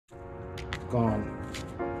gone.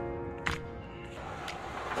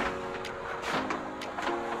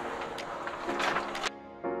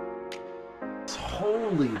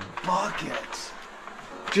 Holy buckets.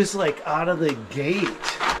 Just like out of the gate.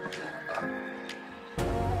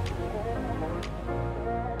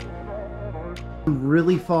 I'm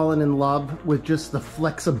really falling in love with just the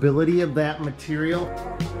flexibility of that material.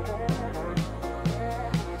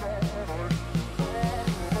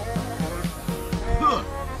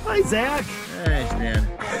 Hi, Zach. Hey, Stan.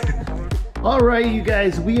 All right, you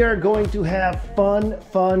guys, we are going to have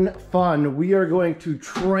fun. We are going to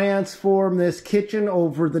transform this kitchen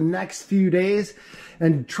over the next few days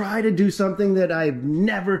and try to do something that I've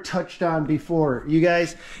never touched on before. You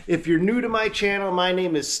guys, if you're new to my channel, my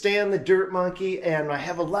name is Stan the Dirt Monkey, and I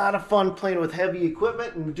have a lot of fun playing with heavy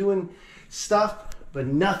equipment and doing stuff, but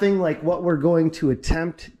nothing like what we're going to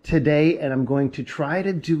attempt today, and I'm going to try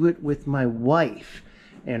to do it with my wife.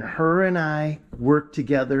 And her and I work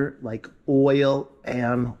together like oil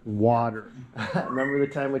and water. Remember the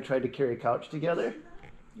time we tried to carry a couch together?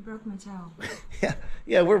 You broke my toe.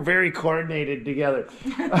 Yeah, we're very coordinated together.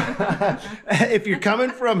 If you're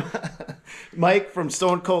coming from Mike from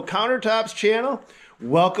Stone Cold Countertops channel,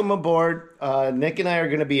 welcome aboard. Nick and I are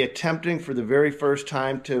going to be attempting for the very first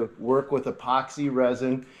time to work with epoxy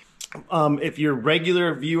resin. If you're a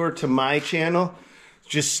regular viewer to my channel,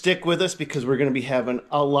 just stick with us because we're going to be having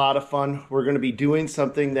a lot of fun. We're going to be doing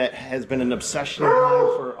something that has been an obsession of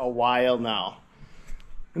mine for a while now.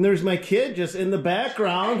 And there's my kid just in the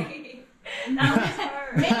background.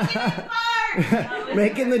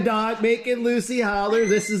 Making the dog, making Lucy holler.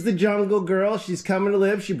 This is the jungle girl. She's coming to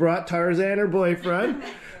live. She brought Tarzan, her boyfriend.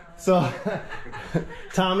 So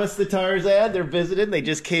Thomas the Tarzan, they're visiting. They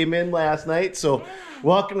just came in last night. So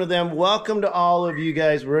welcome to them. Welcome to all of you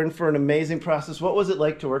guys. We're in for an amazing process. What was it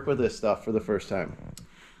like to work with this stuff for the first time?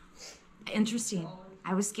 Interesting.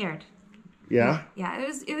 I was scared. Yeah? Yeah,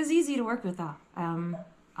 it was easy to work with though.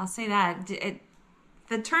 I'll say that.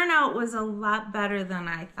 The turnout was a lot better than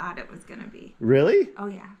I thought it was going to be. Really? Oh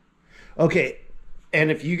yeah. Okay. And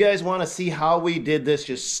if you guys want to see how we did this,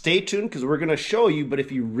 just stay tuned because we're going to show you. But if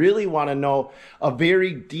you really want to know a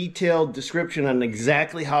very detailed description on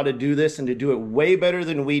exactly how to do this and to do it way better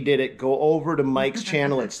than we did it, go over to Mike's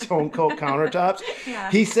channel at Stone Cold Countertops. Yeah.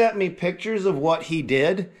 He sent me pictures of what he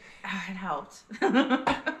did. Oh, it helped.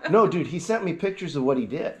 No, dude, he sent me pictures of what he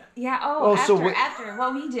did. Yeah, after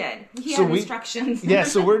what we did. He had instructions. Yeah,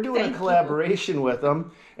 so we're doing a collaboration with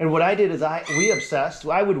him. And what I did is we obsessed.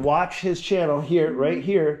 I would watch his channel here, right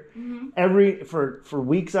here, for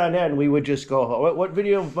weeks on end. We would just go, what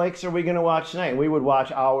video of Mike's are we going to watch tonight? And we would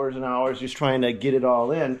watch hours and hours just trying to get it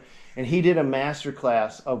all in. And he did a master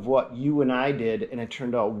class of what you and I did, and it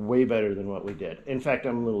turned out way better than what we did. In fact,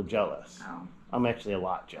 I'm a little jealous. Oh. I'm actually a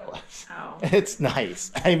lot jealous. Oh. It's nice.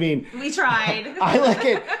 I mean, we tried. I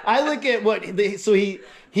look at what so he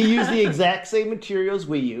used the exact same materials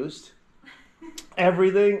we used.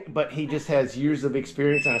 Everything, but he just has years of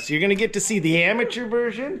experience on it. So you're going to get to see the amateur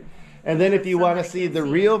version. And then if you want to see the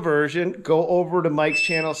real version, go over to Mike's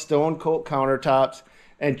channel, Stone Cold Countertops,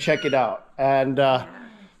 and check it out. And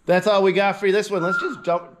that's all we got for you this one. Let's just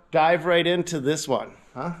dive right into this one.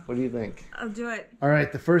 Huh? What do you think? I'll do it. All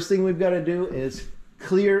right, the first thing we've got to do is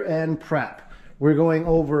clear and prep. We're going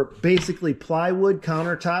over basically plywood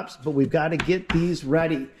countertops, but we've got to get these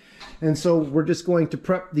ready. And so we're just going to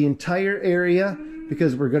prep the entire area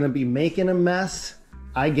because we're going to be making a mess,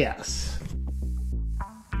 I guess.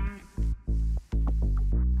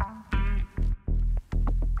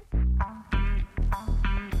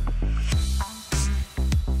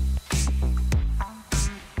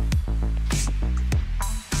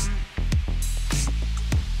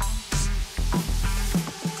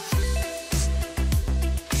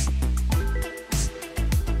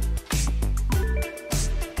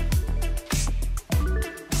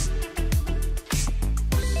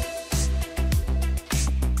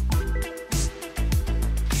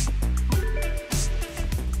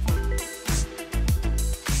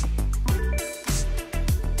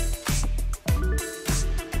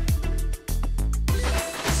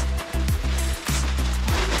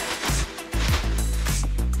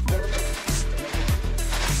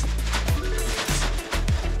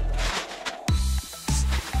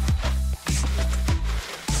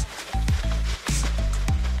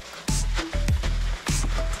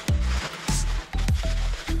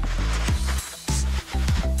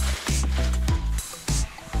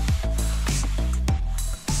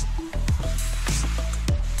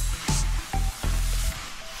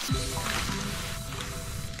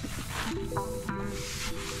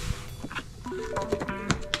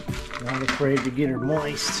 Not afraid to get her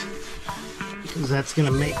moist. because that's going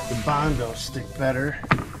to make the Bondo stick better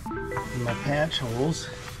in my patch holes.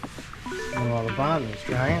 And while the Bondo's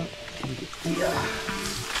drying, I can get the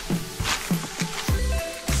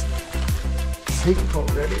paint coat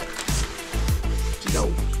ready to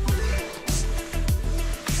go.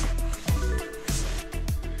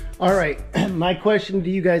 All right, my question to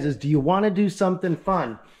you guys is, do you want to do something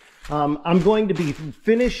fun? I'm going to be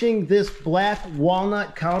finishing this black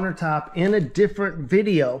walnut countertop in a different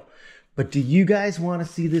video, but do you guys want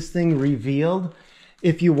to see this thing revealed?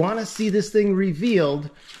 If you want to see this thing revealed,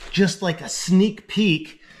 just like a sneak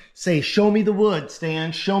peek, say, show me the wood,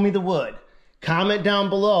 Stan, show me the wood. Comment down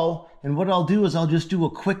below, and what I'll do is I'll just do a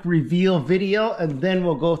quick reveal video, and then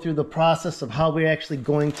we'll go through the process of how we're actually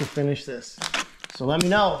going to finish this. So let me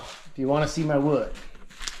know if you want to see my wood.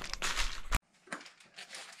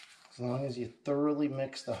 As long as you thoroughly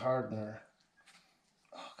mix the hardener.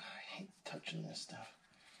 Oh God, I hate touching this stuff.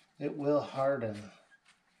 It will harden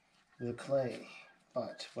the clay.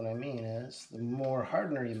 But what I mean is, the more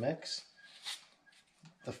hardener you mix,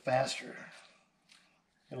 the faster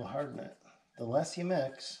it'll harden it. The less you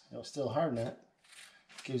mix, it'll still harden it.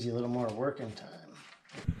 Gives you a little more working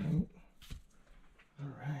time.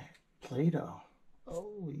 All right, Play-Doh.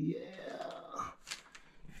 Oh yeah,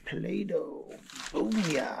 Play-Doh.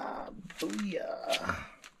 Booyah, booyah,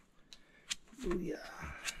 booyah.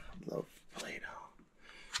 Love Play-Doh.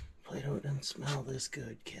 Play-Doh doesn't smell this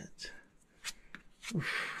good, kids.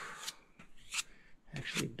 Oof.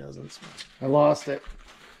 Actually doesn't smell. I lost it.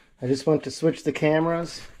 I just went to switch the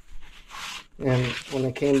cameras, and when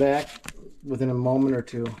I came back, within a moment or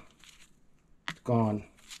two, it's gone.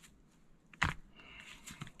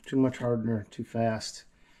 Too much hardener, too fast.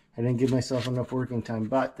 I didn't give myself enough working time,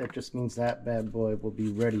 but that just means that bad boy will be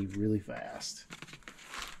ready really fast.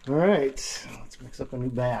 All right, let's mix up a new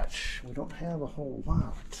batch. We don't have a whole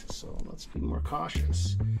lot, so let's be more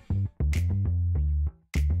cautious.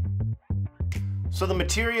 So the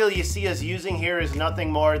material you see us using here is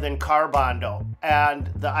nothing more than Carbondo. And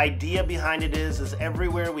the idea behind it is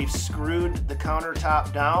everywhere we've screwed the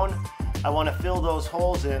countertop down, I want to fill those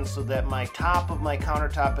holes in so that my top of my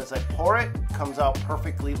countertop, as I pour it, comes out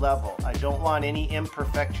perfectly level. I don't want any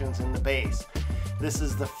imperfections in the base. This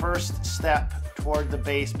is the first step toward the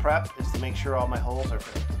base prep, is to make sure all my holes are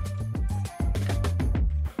filled.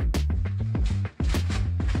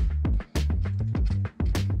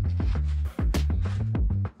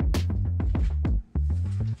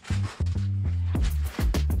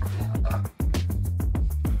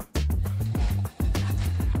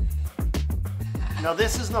 Now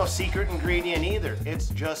this is no secret ingredient either. It's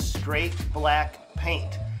just straight black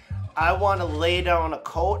paint. I want to lay down a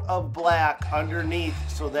coat of black underneath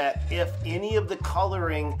so that if any of the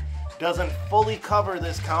coloring doesn't fully cover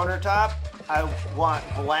this countertop, I want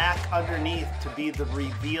black underneath to be the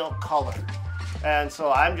reveal color. And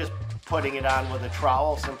so I'm just putting it on with a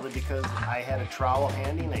trowel simply because I had a trowel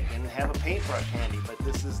handy and I didn't have a paintbrush handy. But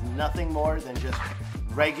this is nothing more than just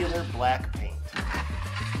regular black paint.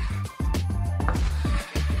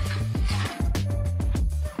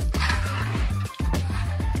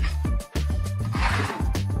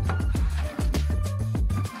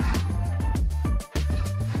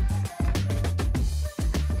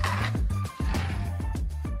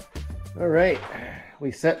 All right,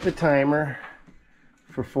 we set the timer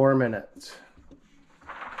for 4 minutes.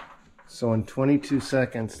 So in 22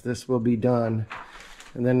 seconds, this will be done.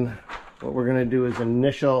 And then what we're gonna do is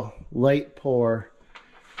initial light pour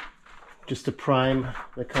just to prime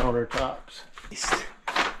the countertops.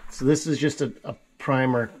 So this is just a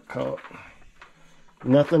primer coat.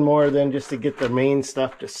 Nothing more than just to get the main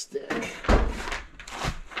stuff to stick.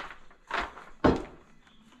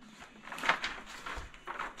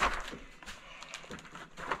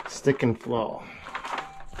 Stick and flow.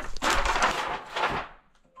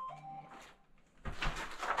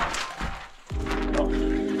 Oh,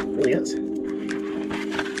 really is.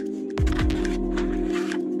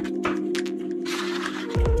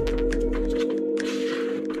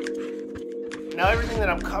 Now everything that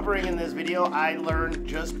I'm covering in this video I learned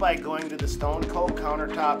just by going to the Stone Coat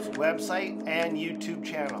Countertops website and YouTube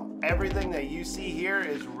channel. Everything that you see here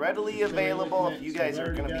is readily available if you guys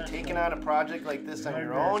are going to be taking on a project like this on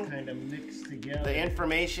your own. The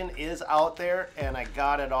information is out there and I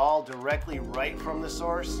got it all directly right from the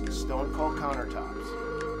source, Stone Coat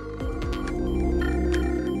Countertops.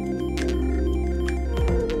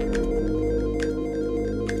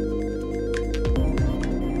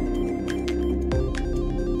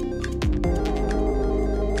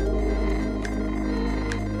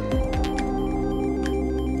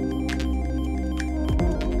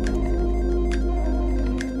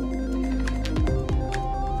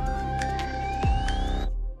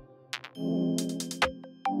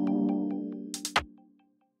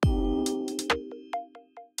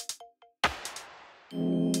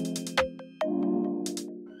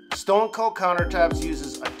 Stone Coat Countertops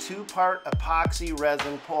uses a 2-part epoxy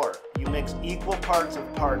resin pour. You mix equal parts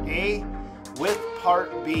of part A with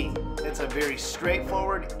part B. It's a very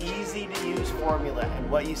straightforward, easy to use formula,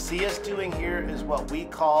 and what you see us doing here is what we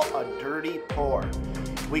call a dirty pour.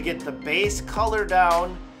 We get the base color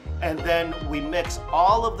down, and then we mix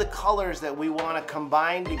all of the colors that we want to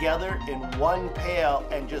combine together in one pail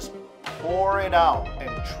and just pour it out and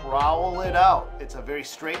trowel it out. It's a very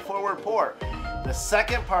straightforward pour. The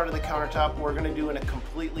second part of the countertop we're going to do in a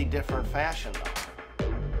completely different fashion though.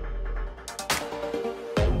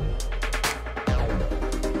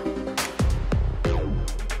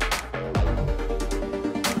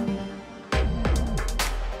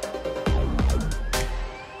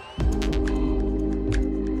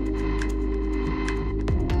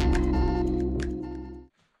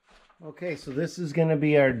 Okay, so this is going to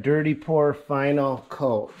be our dirty pour final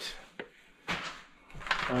coat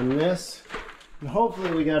on this, and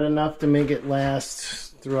hopefully we got enough to make it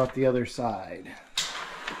last throughout the other side.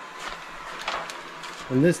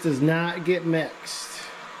 And this does not get mixed,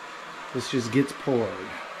 this just gets poured.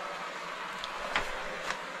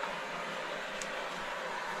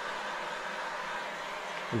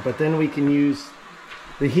 But then we can use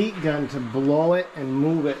the heat gun to blow it and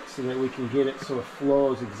move it so that we can get it so it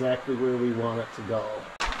flows exactly where we want it to go.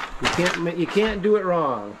 You can't do it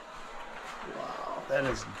wrong. Wow, that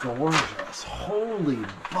is gorgeous. Holy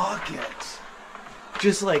buckets.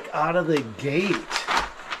 Just like out of the gate.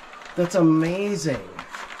 That's amazing.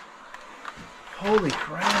 Holy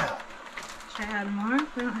crap. Should I add more?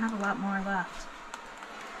 We don't have a lot more left.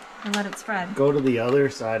 Or let it spread. Go to the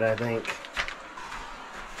other side, I think.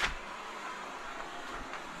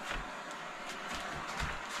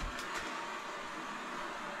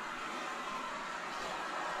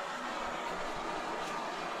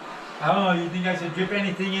 I don't know, you think I should drip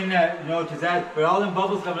anything in that, you know, because that, with all them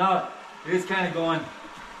bubbles coming out, it is kind of going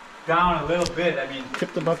down a little bit. I mean,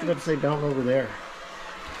 tip the bucket upside down over there.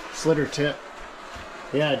 Slit or tip.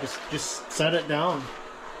 Yeah, just set it down.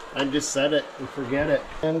 I'd just set it and forget it.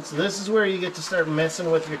 And so this is where you get to start messing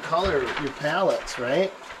with your color, your palettes,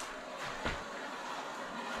 right?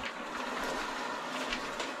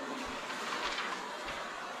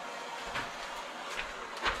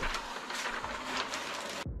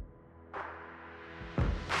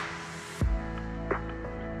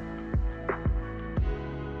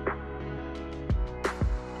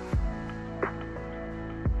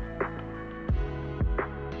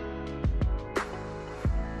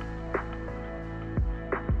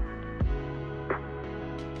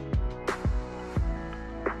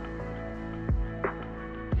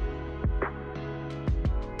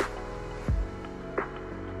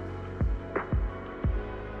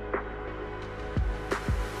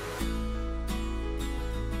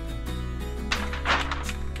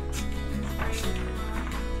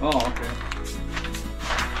 oh, okay.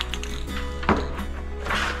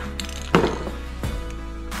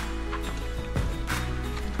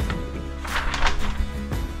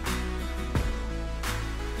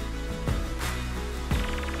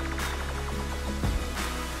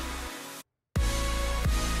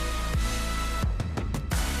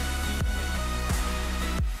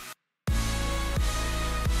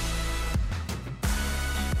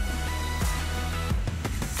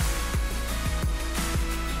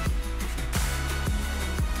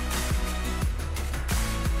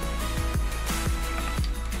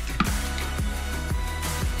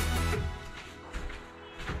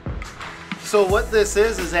 So what this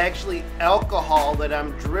is actually alcohol that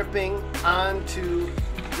I'm dripping onto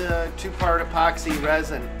the 2-part epoxy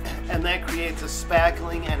resin, and that creates a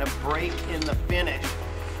spackling and a break in the finish.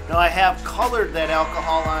 Now I have colored that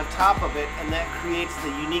alcohol on top of it, and that creates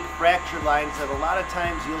the unique fracture lines that a lot of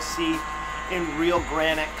times you'll see in real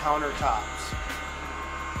granite countertops.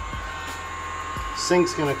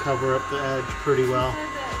 Sink's gonna cover up the edge pretty well.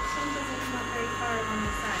 Sink doesn't come up very far on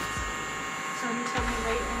the sides. So you tell me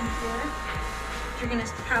right in here. You're going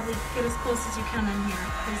to probably get as close as you can in here,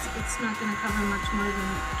 because it's not going to cover much more than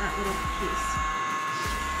that little piece.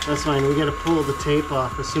 That's fine. We got to pull the tape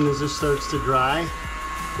off as soon as this starts to dry.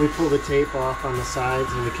 We pull the tape off on the sides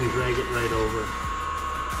and we can drag it right over.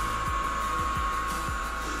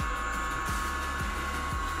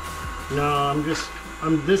 No,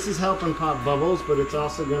 this is helping pop bubbles, but it's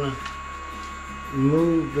also going to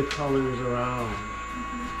move the colors around.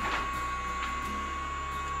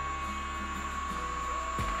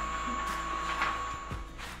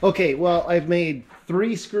 Okay, well, I've made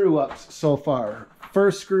 3 screw-ups so far.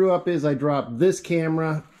 First screw-up is I dropped this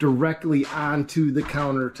camera directly onto the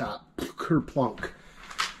countertop. Kerplunk.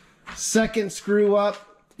 Second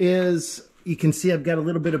screw-up is you can see I've got a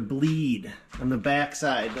little bit of bleed on the back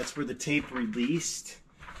side. That's where the tape released,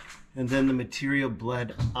 and then the material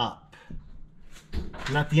bled up.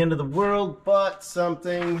 Not the end of the world, but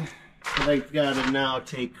something that I've got to now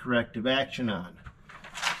take corrective action on.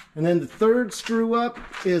 And then the third screw up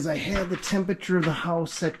is I had the temperature of the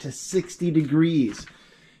house set to 60 degrees.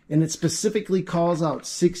 And it specifically calls out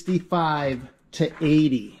 65 to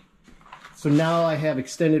 80. So now I have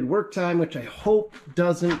extended work time, which I hope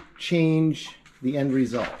doesn't change the end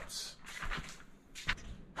results.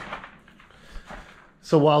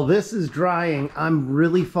 So while this is drying, I'm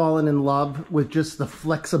really falling in love with just the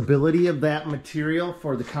flexibility of that material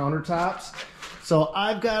for the countertops. So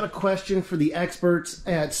I've got a question for the experts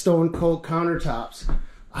at Stone Coat Countertops.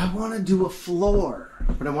 I want to do a floor,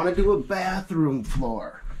 but I want to do a bathroom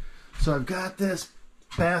floor. So I've got this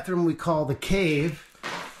bathroom we call the cave,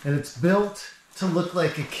 and it's built to look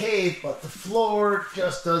like a cave, but the floor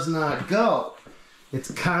just does not go. It's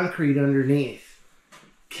concrete underneath.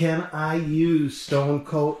 Can I use Stone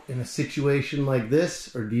Coat in a situation like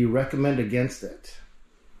this, or do you recommend against it?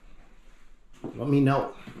 Let me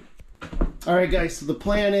know. All right, guys, so the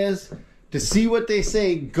plan is to see what they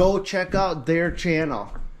say, go check out their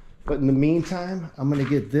channel. But in the meantime, I'm gonna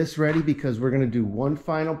get this ready because we're gonna do one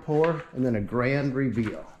final pour and then a grand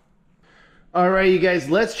reveal. All right, you guys,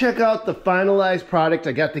 let's check out the finalized product.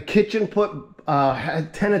 I got the kitchen put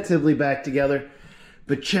tentatively back together,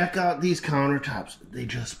 but check out these countertops. They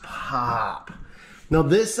just pop. Now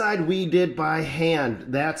this side we did by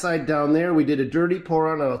hand. That side down there, we did a dirty pour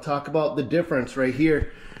on, and I'll talk about the difference right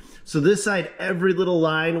here. So this side, every little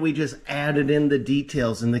line, we just added in the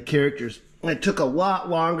details and the characters. It took a lot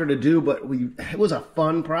longer to do, but it was a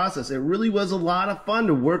fun process. It really was a lot of fun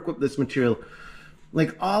to work with this material.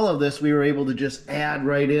 Like all of this, we were able to just add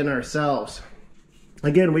right in ourselves.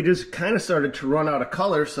 Again, we just kind of started to run out of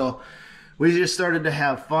color, so we just started to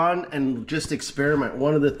have fun and just experiment.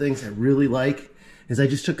 One of the things I really like is I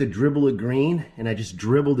just took a dribble of green and I just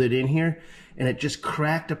dribbled it in here, and it just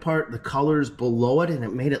cracked apart the colors below it, and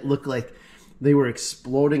it made it look like they were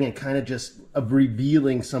exploding and kind of just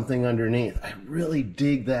revealing something underneath. I really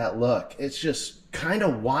dig that look. It's just kind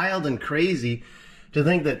of wild and crazy to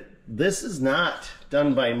think that this is not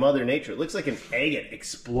done by Mother Nature. It looks like an agate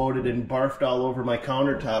exploded and barfed all over my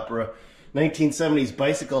countertop, or a 1970s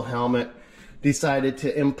bicycle helmet decided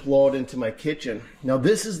to implode into my kitchen. Now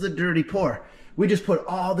this is the dirty pour. We just put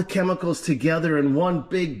all the chemicals together in one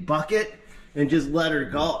big bucket and just let her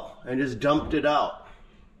go and just dumped it out.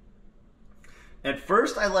 At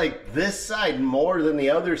first I liked this side more than the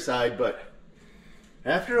other side, but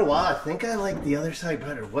after a while I think I like the other side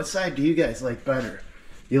better. What side do you guys like better?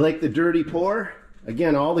 You like the dirty pour?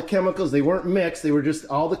 Again, all the chemicals, they weren't mixed, they were just,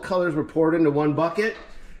 all the colors were poured into one bucket,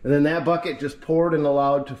 and then that bucket just poured and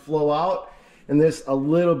allowed to flow out. And there's a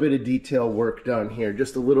little bit of detail work done here,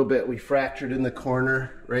 just a little bit. We fractured in the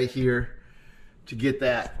corner right here to get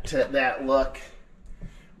that look.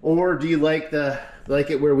 Or do you like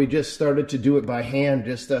it where we just started to do it by hand,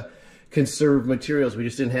 just to conserve materials? We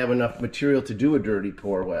just didn't have enough material to do a dirty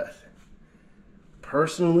pour with.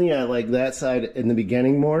 Personally, I like that side in the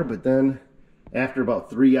beginning more, but then after about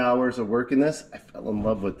 3 hours of working this, I fell in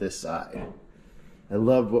love with this side. I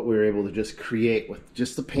loved what we were able to just create with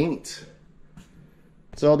just the paint.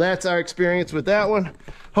 So that's our experience with that one.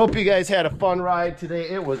 Hope you guys had a fun ride today.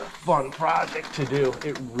 It was a fun project to do.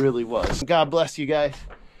 It really was. God bless you guys.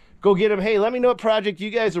 Go get them. Hey, let me know what project you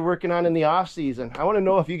guys are working on in the off season. I want to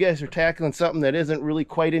know if you guys are tackling something that isn't really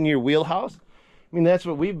quite in your wheelhouse. I mean, that's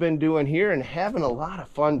what we've been doing here and having a lot of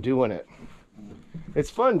fun doing it. It's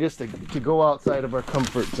fun just to go outside of our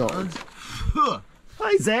comfort zones.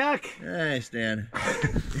 Hi, Zach. Hi, Stan.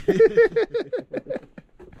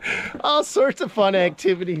 All sorts of fun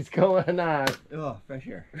activities going on. Oh, fresh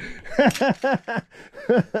air.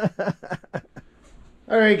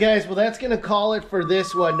 All right, guys, well, that's going to call it for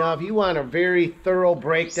this one. Now, if you want a very thorough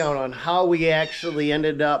breakdown on how we actually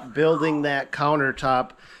ended up building that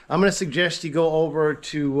countertop, I'm going to suggest you go over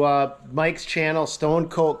to Mike's channel, Stone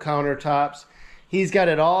Coat Countertops. He's got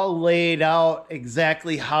it all laid out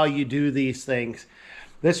exactly how you do these things.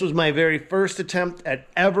 This was my very first attempt at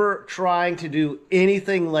ever trying to do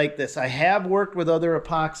anything like this. I have worked with other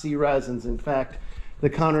epoxy resins. In fact, the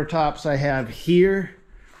countertops I have here,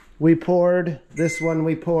 we poured. This one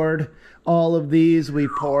we poured. All of these we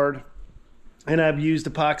poured. And I've used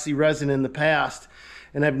epoxy resin in the past.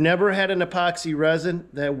 And I've never had an epoxy resin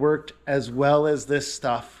that worked as well as this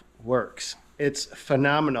stuff works. It's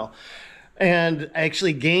phenomenal. And I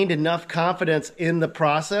actually gained enough confidence in the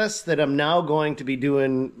process that I'm now going to be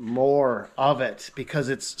doing more of it because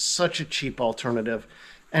it's such a cheap alternative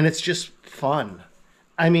And it's just fun.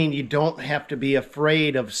 I mean, you don't have to be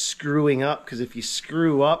afraid of screwing up, because if you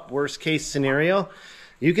screw up, worst case scenario,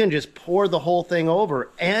 you can just pour the whole thing over.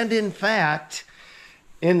 And in fact,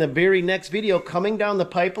 in the very next video coming down the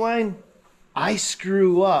pipeline, I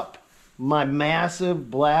screw up my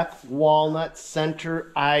massive black walnut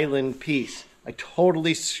center island piece. I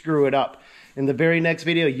totally screw it up. In the very next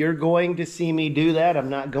video, you're going to see me do that. I'm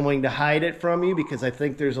not going to hide it from you, because I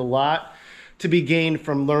think there's a lot to be gained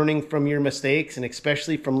from learning from your mistakes, and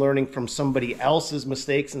especially from learning from somebody else's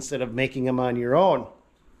mistakes instead of making them on your own.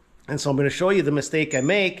 And so I'm going to show you the mistake I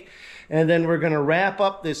make, and then we're going to wrap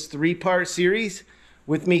up this 3-part series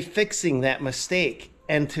with me fixing that mistake.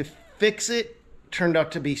 And to fix it turned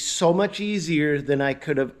out to be so much easier than I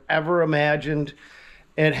could have ever imagined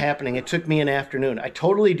it happening. It took me an afternoon. I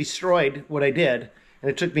totally destroyed what I did,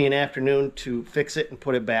 and it took me an afternoon to fix it and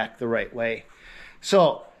put it back the right way.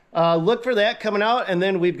 So look for that coming out. And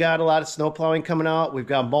then we've got a lot of snow plowing coming out. We've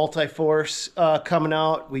got multi-force coming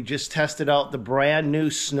out. We just tested out the brand new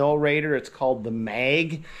Snow Raider. It's called the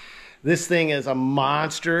Mag. This thing is a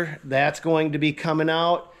monster. That's going to be coming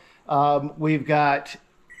out. We've got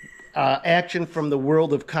action from the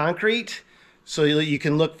world of concrete, so you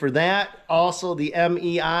can look for that. Also, the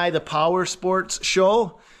MEI, the Power Sports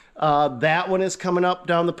show, that one is coming up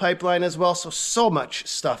down the pipeline as well. So much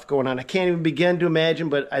stuff going on. I can't even begin to imagine,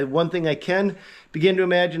 but one thing I can begin to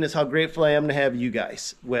imagine is how grateful I am to have you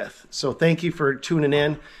guys with. So thank you for tuning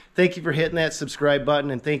in. Thank you for hitting that subscribe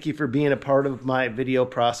button, and thank you for being a part of my video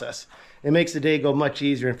process. It makes the day go much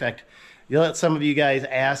easier. In fact, you let some of you guys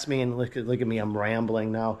ask me, and look at me, I'm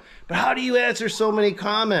rambling now, but how do you answer so many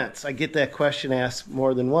comments? I get that question asked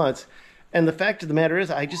more than once. And the fact of the matter is,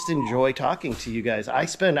 I just enjoy talking to you guys. I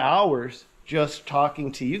spend hours just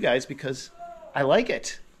talking to you guys because I like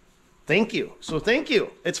it. Thank you. So thank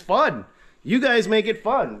you. It's fun. You guys make it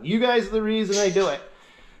fun. You guys are the reason I do it.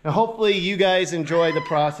 And hopefully you guys enjoy the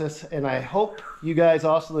process. And I hope you guys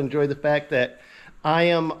also enjoy the fact that I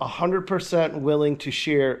am 100% willing to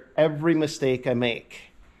share every mistake I make.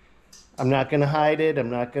 I'm not going to hide it. I'm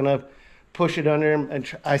not going to push it under.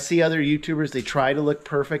 And I see other YouTubers, they try to look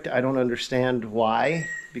perfect. I don't understand why,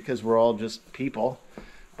 because we're all just people.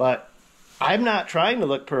 But I'm not trying to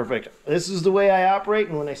look perfect. This is the way I operate,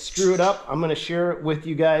 and when I screw it up, I'm going to share it with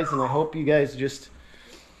you guys, and I hope you guys just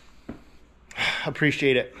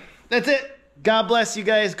appreciate it. That's it. God bless you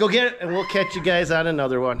guys. Go get it, and we'll catch you guys on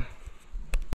another one.